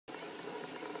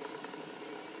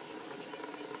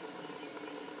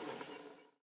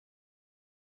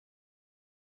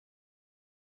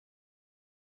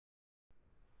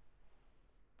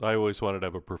I always wanted to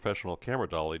have a professional camera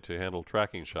dolly to handle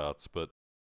tracking shots, but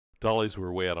dollies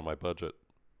were way out of my budget.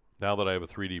 Now that I have a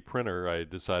 3D printer, I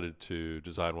decided to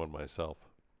design one myself.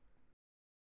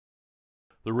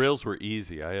 The rails were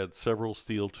easy. I had several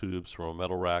steel tubes from a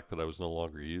metal rack that I was no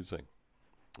longer using.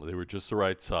 They were just the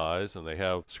right size, and they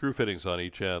have screw fittings on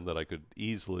each end that I could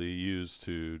easily use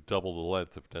to double the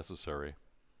length if necessary.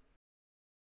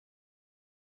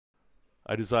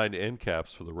 I designed end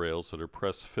caps for the rails that are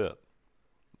press fit.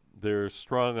 They're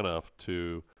strong enough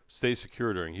to stay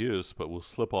secure during use, but will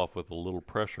slip off with a little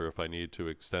pressure if I need to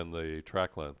extend the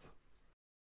track length.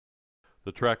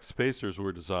 The track spacers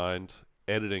were designed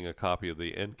editing a copy of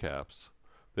the end caps.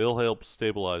 They'll help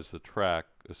stabilize the track,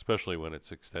 especially when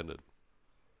it's extended.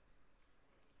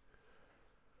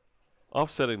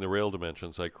 Offsetting the rail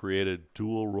dimensions, I created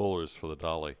dual rollers for the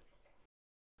dolly.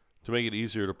 To make it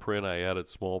easier to print, I added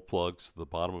small plugs to the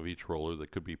bottom of each roller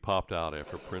that could be popped out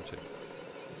after printing.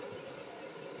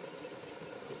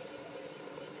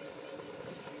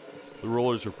 The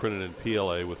rollers are printed in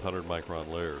PLA with 100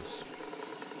 micron layers.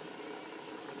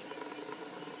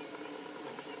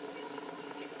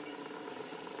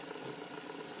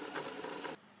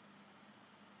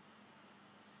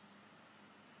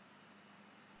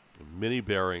 Mini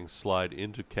bearings slide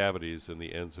into cavities in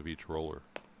the ends of each roller.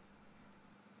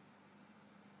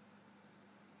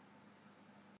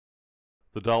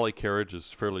 The dolly carriage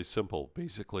is fairly simple,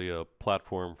 basically a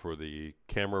platform for the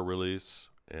camera release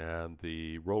and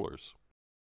the rollers.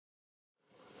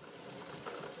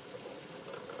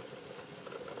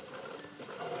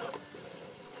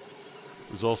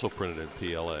 It was also printed in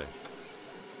PLA.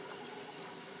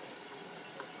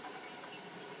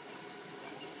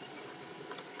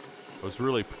 I was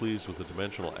really pleased with the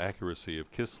dimensional accuracy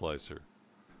of Kiss Slicer.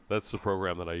 That's the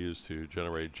program that I use to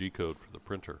generate G-code for the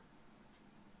printer.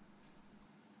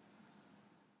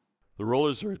 The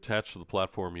rollers are attached to the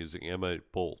platform using M8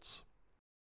 bolts.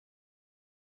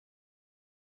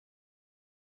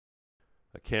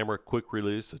 A camera quick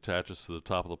release attaches to the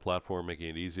top of the platform, making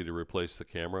it easy to replace the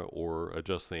camera or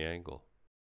adjust the angle.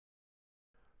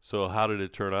 So how did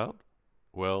it turn out?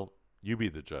 Well, you be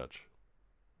the judge.